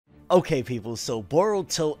Okay people, so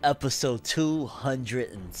Boruto episode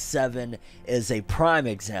 207 is a prime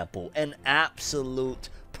example, an absolute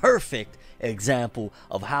perfect example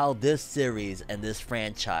of how this series and this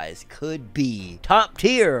franchise could be top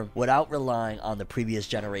tier without relying on the previous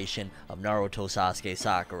generation of Naruto, Sasuke,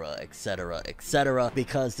 Sakura, etc, etc,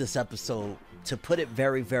 because this episode, to put it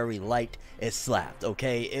very, very light, it slapped,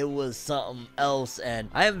 okay? It was something else, and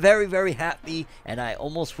I am very, very happy, and I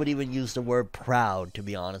almost would even use the word proud, to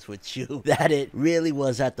be honest with you, that it really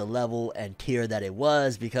was at the level and tier that it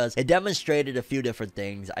was, because it demonstrated a few different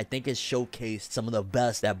things. I think it showcased some of the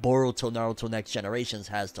best that Boruto Naruto Next Generations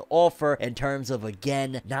has to offer in terms of,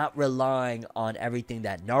 again, not relying on everything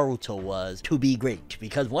that Naruto was to be great,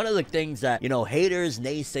 because one of the things that, you know, haters,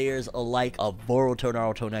 naysayers alike of Boruto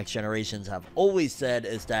Naruto Next Generations have always said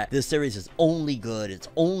is that this series is only good, it's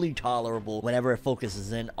only tolerable whenever it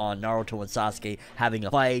focuses in on Naruto and Sasuke having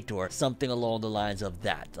a fight or something along the lines of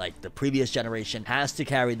that. Like, the previous generation has to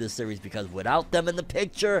carry this series because without them in the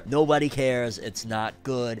picture, nobody cares, it's not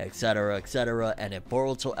good, etc, etc. And if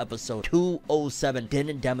Boruto episode 207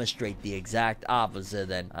 didn't demonstrate the exact opposite,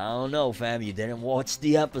 then I don't know, fam, you didn't watch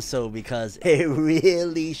the episode, because it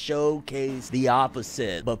really showcased the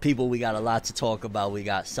opposite. But people, we got a lot to talk about. We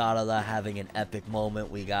got Sarada having an epic moment,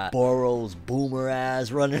 we got Boro's boomer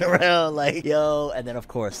ass running around like, yo, and then of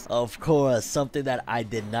course, something that I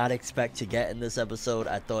did not expect to get in this episode.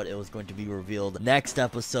 I thought it was going to be revealed next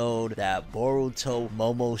episode that Boruto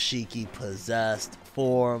Momoshiki possessed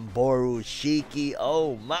form Borushiki.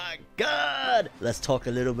 Oh my god, let's talk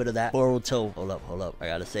a little bit of that. Boruto, hold up, I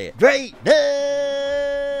gotta say it, greatness.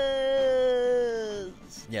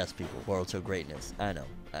 Yes people, Boruto greatness. I know.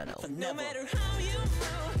 No matter how you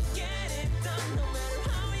move, get it done. No matter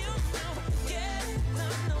how you move, get it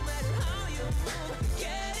done. No matter how you move,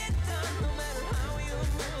 get it done. No matter how you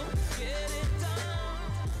move, get it done.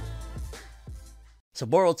 So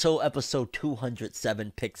Boruto episode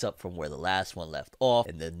 207 picks up from where the last one left off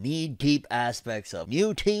in the knee-deep aspects of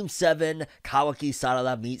New Team 7, Kawaki,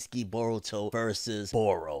 Sarada, Mitsuki, Boruto versus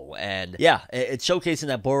Boro. And yeah, it's showcasing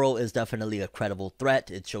that Boro is definitely a credible threat.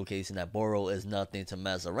 It's showcasing that Boro is nothing to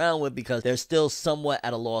mess around with, because they're still somewhat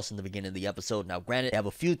at a loss in the beginning of the episode. Now granted, they have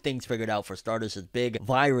a few things figured out. For starters, this big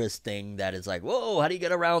virus thing that is like, whoa, how do you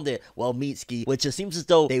get around it? Well, Mitsuki, which it seems as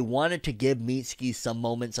though they wanted to give Mitsuki some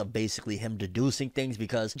moments of basically him deducing things,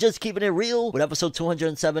 because just keeping it real with episode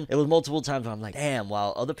 207, it was multiple times where I'm like, damn,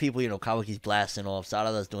 while other people, you know, Kawaki's blasting off,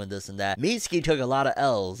 Sarada's doing this and that, Mitsuki took a lot of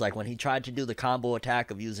L's. Like when he tried to do the combo attack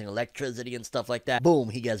of using electricity and stuff like that, boom,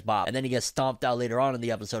 he gets bopped, and then he gets stomped out later on in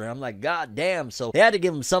the episode, and I'm like, god damn. So they had to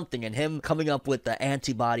give him something, and him coming up with the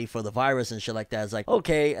antibody for the virus and shit like that is like,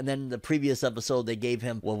 okay. And then the previous episode, they gave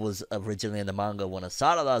him what was originally in the manga one of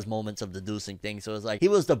Sarada's moments of deducing things, so it's like he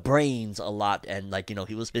was the brains a lot, and like, you know,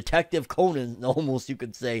 he was Detective Conan almost, you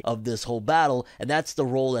could say, of this whole battle, and that's the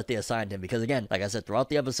role that they assigned him. Because again, like I said, throughout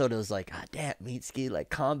the episode, it was like, god damn, Mitsuki,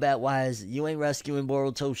 like combat wise, you ain't rescuing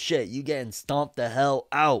Boruto shit, you getting stomped the hell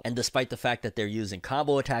out. And despite the fact that they're using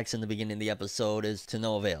combo attacks in the beginning of the episode, is to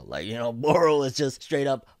no avail. Like, you know, Boro is just straight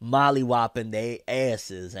up molly-whopping they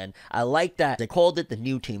asses. And I like that they called it the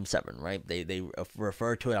New Team 7, right? They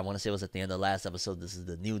referred to it, I want to say it was at the end of the last episode, this is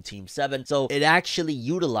the New Team 7. So it actually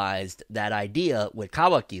utilized that idea with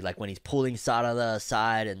Kawaki, like when he's pulling Sarada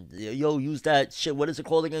aside and, yo, use that shit, what is it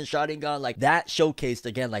called again, Sharingan? Like that showcased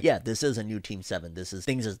again, like, yeah, this is a New Team 7, this is,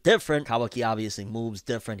 things is different. Kawaki obviously moves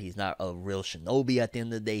different, he's not a real shinobi at the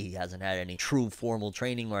end of the day, he hasn't had any true formal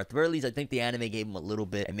training, or at the very least, I think the anime gave him a little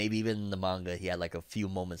bit, and maybe even in the manga, he had like a few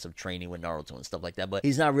moments of training with Naruto and stuff like that, but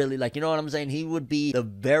he's not really, like, you know what I'm saying, he would be the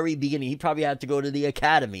very beginning, he probably had to go to the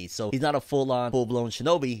academy, so he's not a full-on, full-blown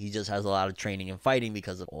shinobi, he just has a lot of training and fighting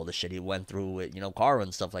because of all the shit he went through with, you know, Kara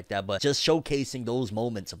and stuff like that. But just showcasing those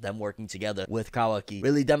moments of them working together with Kawaki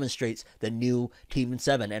really demonstrates the New Team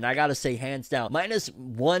 7. And I gotta say, hands down, minus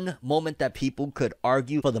one moment that people could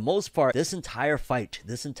argue, for the most part, this entire fight,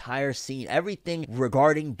 this entire scene, everything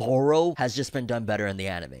regarding Boro has just been done better in the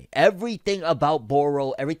anime. Everything about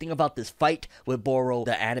Boro, everything about this fight with Boro,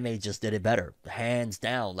 the anime just did it better, hands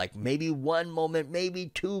down. Like maybe one moment,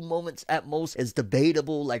 maybe two moments at most is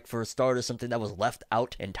debatable, like for starters, something that was left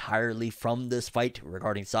out entirely from this fight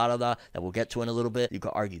regarding Sarada that we'll get to to in a little bit. You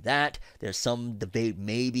could argue that. There's some debate,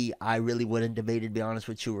 maybe I really wouldn't debate it, to be honest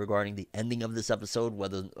with you, regarding the ending of this episode,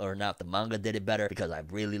 whether or not the manga did it better, because I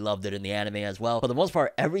really loved it in the anime as well. For the most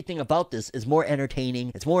part, everything about this is more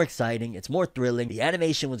entertaining, it's more exciting, it's more thrilling. The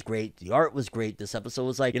animation was great, the art was great. This episode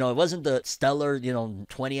was like, it wasn't the stellar,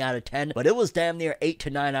 20 out of 10, but it was damn near 8 to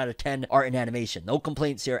 9 out of 10 art and animation. No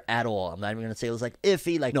complaints here at all. I'm not even gonna say it was like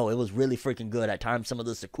iffy. Like, no, it was really freaking good. At times, some of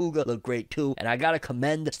the Sakuga looked great too. And I gotta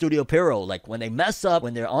commend Studio Pierrot. Like, when they mess up,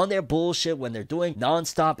 when they're on their bullshit, when they're doing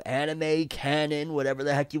non-stop anime, canon, whatever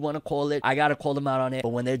the heck you want to call it, I gotta call them out on it. But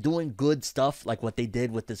when they're doing good stuff, like what they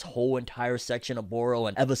did with this whole entire section of Boro,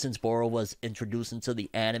 and ever since Boro was introduced into the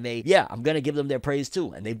anime, yeah, I'm gonna give them their praise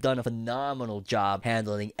too. And they've done a phenomenal job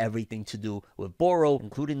handling everything to do with Boro,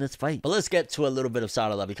 including this fight. But let's get to a little bit of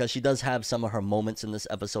Sarada, because she does have some of her moments in this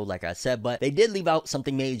episode, like I said, but they did leave out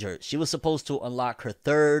something major. She was supposed to unlock her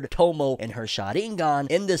third Tomo in her Sharingan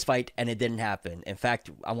in this fight, and it didn't happen. In fact,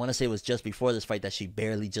 I want to say it was just before this fight that she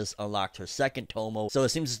barely just unlocked her second Tomo. So it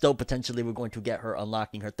seems as though potentially we're going to get her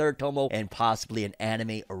unlocking her third Tomo, and possibly an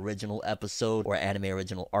anime original episode, or anime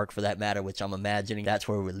original arc for that matter, which I'm imagining that's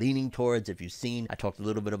where we're leaning towards. If you've seen, I talked a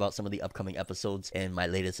little bit about some of the upcoming episodes in my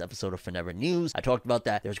latest episode of Forever News. I talked about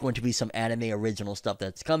that there's going to be some anime original stuff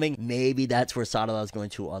that's coming. Maybe that's where Sarada is going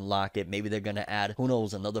to unlock it. Maybe they're going to add, who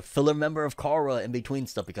knows, another filler member of Kara in between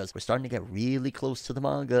stuff, because we're starting to get really close to the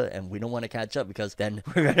manga, and we don't want to catch up, because then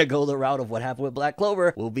we're going to go the route of what happened with Black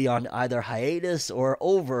Clover. We'll be on either hiatus or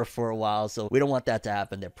over for a while, so we don't want that to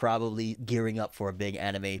happen. They're probably gearing up for a big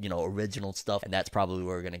anime, original stuff, and that's probably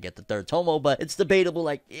where we're going to get the third Tomo. But it's debatable.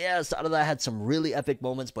 Like, yeah, Sarada had some really epic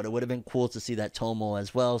moments, but it would have been cool to see that Tomo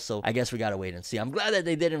as well, so I guess we gotta wait and see. I'm glad that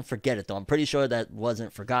they didn't forget it, though. I'm pretty sure that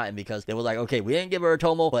wasn't forgotten, because they were like, okay, we didn't give her a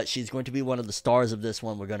Tomo, but she's going to be one of the stars of this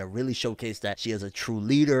one. We're gonna really showcase that she is a true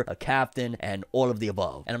leader, a captain, and all of the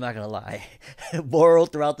above. And I'm not gonna lie, Boro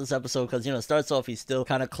throughout this episode, because, it starts off, he's still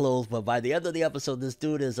kind of clothed, but by the end of the episode, this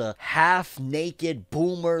dude is a half-naked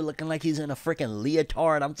boomer looking like he's in a freaking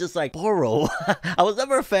leotard. I'm just like, Boro. I was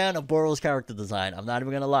never a fan of Boro's character design. I'm not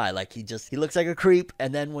even gonna lie. Like, he looks like a creep,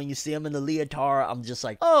 and then when you see him in the leotard, I'm just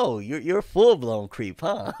like, oh, you're a full-blown creep,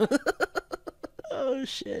 huh? Oh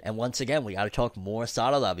shit. And once again, we gotta talk more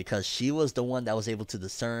Sarada, because she was the one that was able to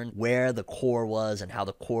discern where the core was and how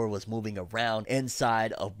the core was moving around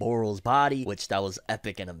inside of Boro's body, which that was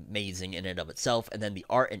epic and amazing in and of itself. And then the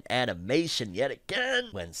art and animation yet again,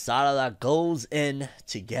 when Sarada goes in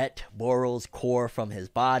to get Boro's core from his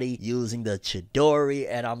body using the Chidori,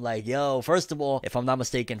 and I'm like, yo, first of all, if I'm not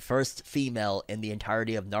mistaken, first female in the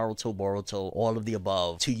entirety of Naruto, Boruto, all of the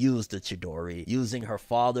above, to use the Chidori, using her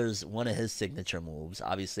father's, one of his signature moves.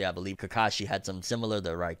 Obviously, I believe Kakashi had some similar,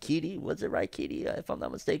 the Raikiri. Was it Raikiri, if I'm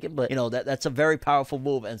not mistaken? But, that's a very powerful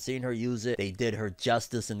move, and seeing her use it, they did her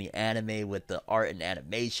justice in the anime with the art and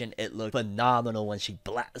animation. It looked phenomenal when she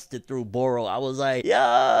blasted through Boro. I was like,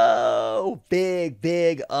 yo,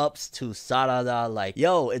 big ups to Sarada. Like,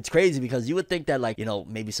 yo, it's crazy, because you would think that, like,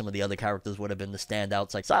 maybe some of the other characters would have been the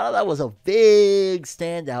standouts. Like, Sarada was a big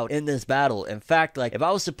standout in this battle. In fact, like, if I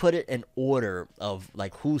was to put it in order of,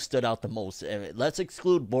 like, who stood out the most, let's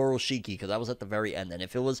exclude Borushiki, because I was at the very end, and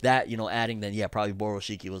if it was that, adding, then yeah, probably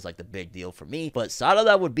Borushiki was like the big deal for me. But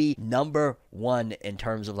Sarada would be number one in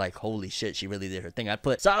terms of, like, holy shit, she really did her thing. I'd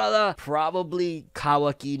put Sarada, probably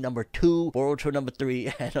Kawaki number 2, Boruto number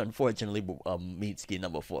 3, and unfortunately Mitsuki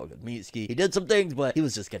number 4, because Mitsuki, he did some things, but he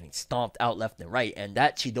was just getting stomped out left and right. And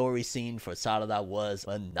that Chidori scene for Sarada was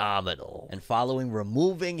phenomenal. And following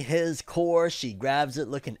removing his core, she grabs it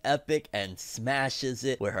looking epic and smashes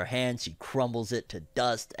it with her hand. She crumbles it to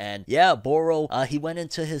dust. And yeah, Boro, he went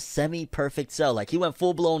into his semi-perfect cell. Like, he went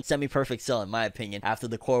full-blown semi-perfect cell, in my opinion, after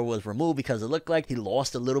the core was removed, because it looked like he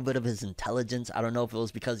lost a little bit of his intelligence. I don't know if it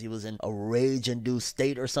was because he was in a rage-induced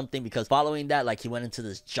state or something, because following that, like, he went into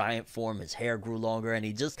this giant form, his hair grew longer, and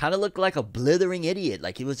he just kind of looked like a blithering idiot.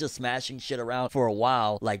 Like, he was just smashing shit around for a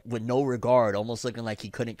while, like, with no regard, almost looking like he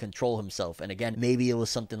couldn't control himself. And again, maybe it was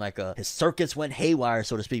something like his circuits went haywire,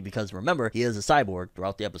 so to speak, because remember, he is a cyborg.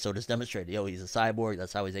 Throughout the episode, it's demonstrated, yo, he's a cyborg.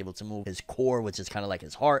 That's how he's able to move his core, which is kind of like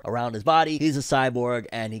his heart, around his body. He's a cyborg,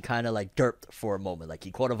 and he kind of like derped for a moment, like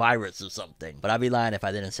he caught a virus or something. But I'd be lying if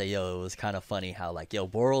I didn't say, yo, it was kind of funny how, like, yo,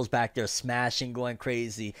 Boro's back there smashing, going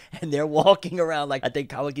crazy, and they're walking around, like, I think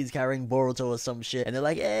Kawaki's carrying Boruto or some shit, and they're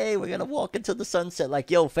like, hey, we're gonna walk into the sunset. Like,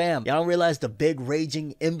 yo, fam, y'all don't realize the big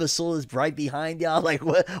raging imbecile is right behind y'all? Like,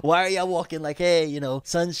 what? Why are y'all walk in like, hey, you know,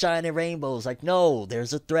 sunshine and rainbows. Like, no,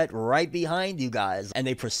 there's a threat right behind you guys. And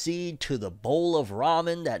they proceed to the bowl of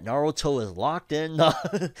ramen that Naruto is locked in,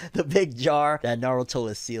 the big jar that Naruto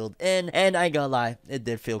is sealed in. And I ain't gonna lie, it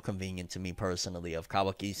did feel convenient to me personally of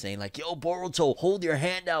Kawaki saying like, yo, Boruto, hold your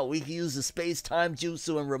hand out. We can use the space-time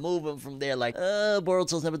jutsu and remove him from there. Like,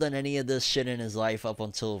 Boruto's never done any of this shit in his life up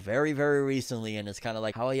until very, very recently. And it's kind of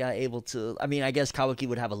like, how are y'all able to... I mean, I guess Kawaki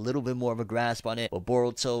would have a little bit more of a grasp on it, but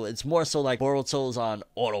Boruto, it's more so like Boruto's on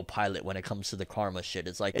autopilot when it comes to the karma shit.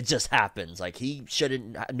 It's like, it just happens. Like, he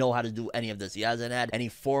shouldn't know how to do any of this. He hasn't had any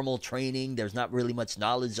formal training. There's not really much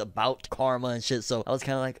knowledge about karma and shit. So I was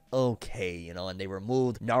kind of like, okay, you know, and they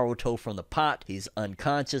removed Naruto from the pot. He's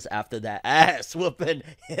unconscious after that ass whooping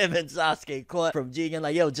him and Sasuke caught from Jigen.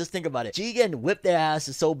 Like, yo, just think about it. Jigen whipped their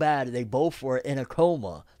asses so bad they both were in a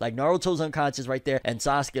coma. Like, Naruto's unconscious right there, and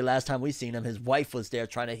Sasuke, last time we seen him, his wife was there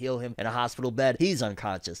trying to heal him in a hospital bed. He's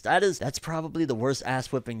unconscious. That's probably the worst ass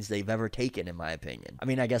whippings they've ever taken, in my opinion. I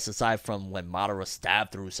mean, I guess aside from when Madara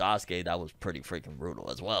stabbed through Sasuke, that was pretty freaking brutal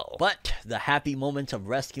as well. But the happy moment of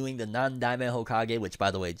rescuing the non-Daime Hokage, which, by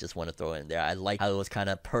the way, just want to throw in there, I like how it was kind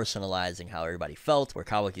of personalizing how everybody felt, where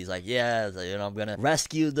Kawaki's like, yeah, you know, I'm gonna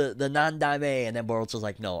rescue the non-Daime, and then Boruto's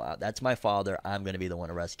like, no, that's my father, I'm gonna be the one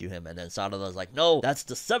to rescue him, and then Sadada's like, no, that's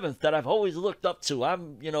the seventh that I've always looked up to,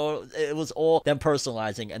 you know, it was all them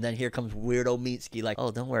personalizing, and then here comes weirdo Mitsuki like,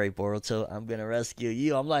 oh, don't worry, Boruto, I'm gonna rescue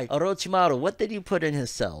you. I'm like, Orochimaru, what did you put in his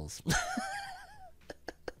cells?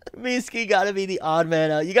 Mitsuki gotta be the odd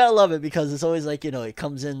man out. You gotta love it because it's always like, you know, it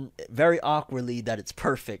comes in very awkwardly that it's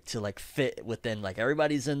perfect to like fit within, like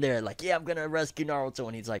everybody's in there like, yeah, I'm gonna rescue Naruto,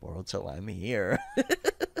 and he's like, Boruto, I'm here.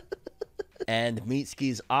 And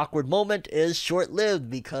Mitsuki's awkward moment is short-lived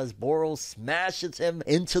because Boro smashes him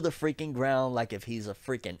into the freaking ground like if he's a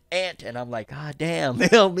freaking ant. And I'm like, god damn, you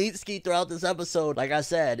know, Mitsuki throughout this episode, like I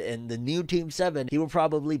said, in the new Team 7, he will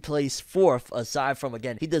probably place 4th, aside from,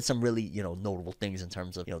 again, he did some really, you know, notable things in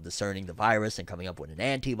terms of, you know, discerning the virus and coming up with an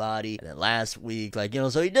antibody. And then last week, like, you know,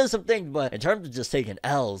 so he did some things, but in terms of just taking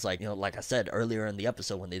L's, like, you know, like I said earlier in the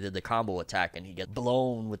episode when they did the combo attack and he gets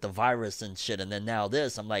blown with the virus and shit, and then now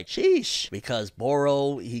this, I'm like, sheesh. Because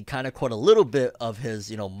Boro, he kind of caught a little bit of his,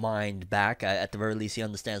 you know, mind back. At the very least, he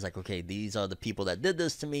understands, like, okay, these are the people that did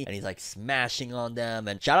this to me, and he's, like, smashing on them.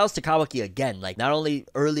 And shout outs to Kawaki again. Like, not only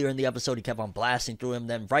earlier in the episode, he kept on blasting through him,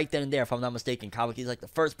 then right then and there, if I'm not mistaken, Kawaki's, like, the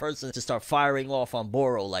first person to start firing off on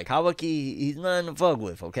Boro. Like, Kawaki, he's nothing to fuck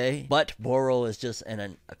with, okay? But Boro is just in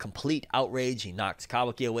a complete outrage. He knocks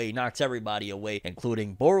Kawaki away, he knocks everybody away,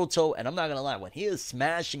 including Boruto. And I'm not gonna lie, when he is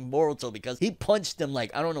smashing Boruto, because he punched him,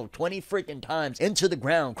 like, I don't know, 20 freaking times into the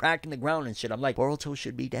ground, cracking the ground and shit, I'm like, Boruto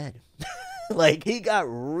should be dead. Like, he got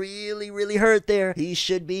really, really hurt there. He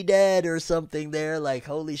should be dead or something there. Like,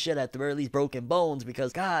 holy shit, at the very least, broken bones,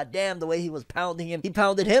 because god damn, the way he was pounding him, he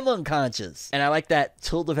pounded him unconscious. And I like that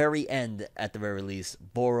till the very end, at the very least,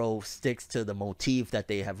 Boro sticks to the motif that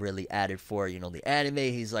they have really added for, you know, the anime.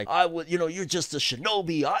 He's like, you know, you're just a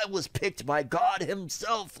shinobi. I was picked by God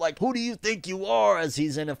himself. Like, who do you think you are? As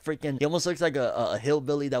he's in a freaking, he almost looks like a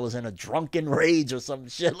hillbilly that was in a drunken rage or some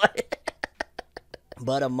shit like.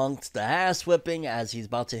 But amongst the ass whipping, as he's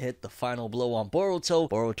about to hit the final blow on Boruto,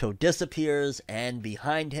 Boruto disappears, and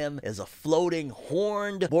behind him is a floating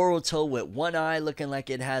horned Boruto with one eye looking like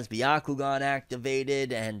it has Byakugan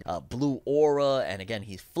activated and a blue aura, and again,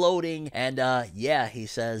 he's floating, and yeah, he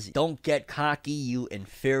says, don't get cocky, you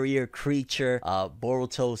inferior creature.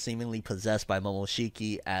 Boruto, seemingly possessed by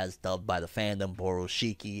Momoshiki, as dubbed by the fandom,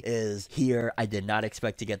 Borushiki, is here. I did not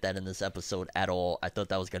expect to get that in this episode at all. I thought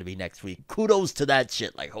that was going to be next week. Kudos to that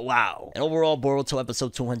shit, like, wow. And overall, Boruto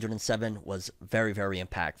episode 207 was very, very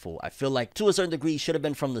impactful. I feel like to a certain degree should have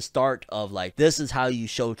been from the start of, like, this is how you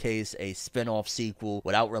showcase a spin-off sequel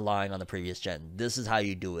without relying on the previous gen. This is how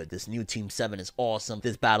you do it. This new Team 7 is awesome.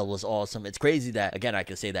 This battle was awesome. It's crazy that, again, I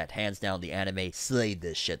can say that hands down the anime slayed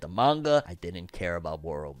this shit. The manga, I didn't care about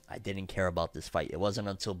Boro. I didn't care about this fight. It wasn't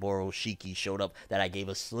until Borushiki showed up that I gave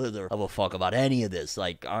a slither of a fuck about any of this.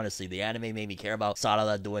 Like, honestly, the anime made me care about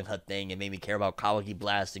Sarada doing her thing. It made me care about Kawaki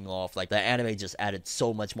blasting off. Like, the anime just added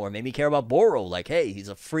so much more. It made me care about Boro. Like, hey, he's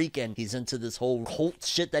a freak and he's into this whole cult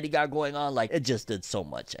shit that he got going on. Like, it just did so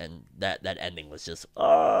much. And that ending was just,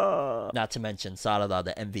 not to mention Sarada,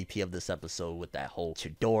 the MVP of this episode, with that whole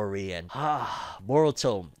Chidori and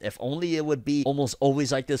Boruto. If only it would be almost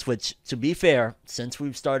always like this, which, to be fair, since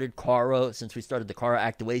we started the Kara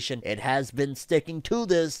activation, it has been sticking to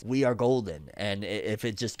this. We are golden. And if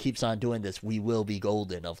it just keeps on doing this, we will be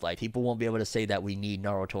golden. Of, like, people won't be able to say that we need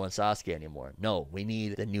Naruto and Sasuke anymore. No, we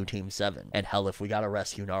need the new Team 7. And hell, if we gotta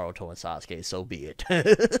rescue Naruto and Sasuke, so be it.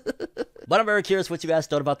 But I'm very curious what you guys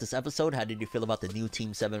thought about this episode. How did you feel about the new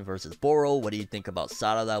Team 7 versus Boro? What do you think about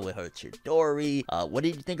Sarada with her Chidori? What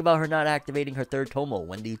did you think about her not activating her third Tomo?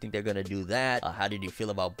 When do you think they're gonna do that? How did you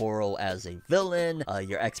feel about Boro as a villain?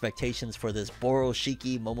 Your expectations for this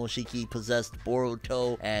Borushiki, Momoshiki possessed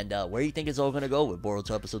Boruto, and where you think it's all gonna go with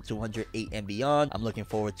Boruto episode 208 and beyond. I'm looking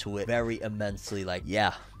forward to it very immensely. Like,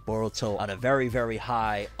 yeah, Boruto on a very, very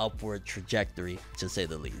high upward trajectory, to say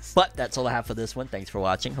the least. But that's all I have for this one. Thanks for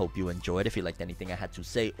watching. Hope you enjoyed. If you liked anything I had to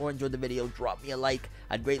say or enjoyed the video, drop me a like.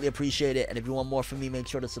 I'd greatly appreciate it. And if you want more from me, make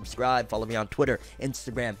sure to subscribe. Follow me on Twitter,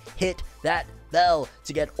 Instagram. Hit that bell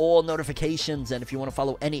to get all notifications. And if you want to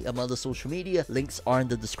follow any of my other social media, links are in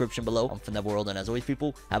the description below. I'm ForneverWorld, and as always,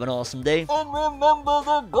 people, have an awesome day. And remember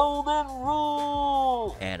the golden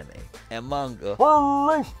rule: anime and manga for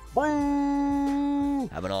life. Bye.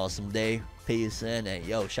 Have an awesome day. Peace in. And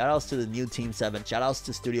yo, shout outs to the new Team 7. Shout outs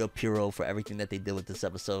to Studio Puro for everything that they did with this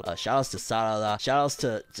episode. Shout outs to Sarada. Shout outs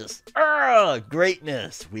to just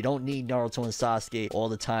greatness. We don't need Naruto and Sasuke all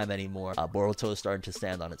the time anymore. Boruto is starting to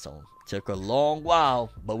stand on its own. Took a long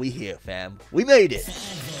while, but we here, fam. We made it.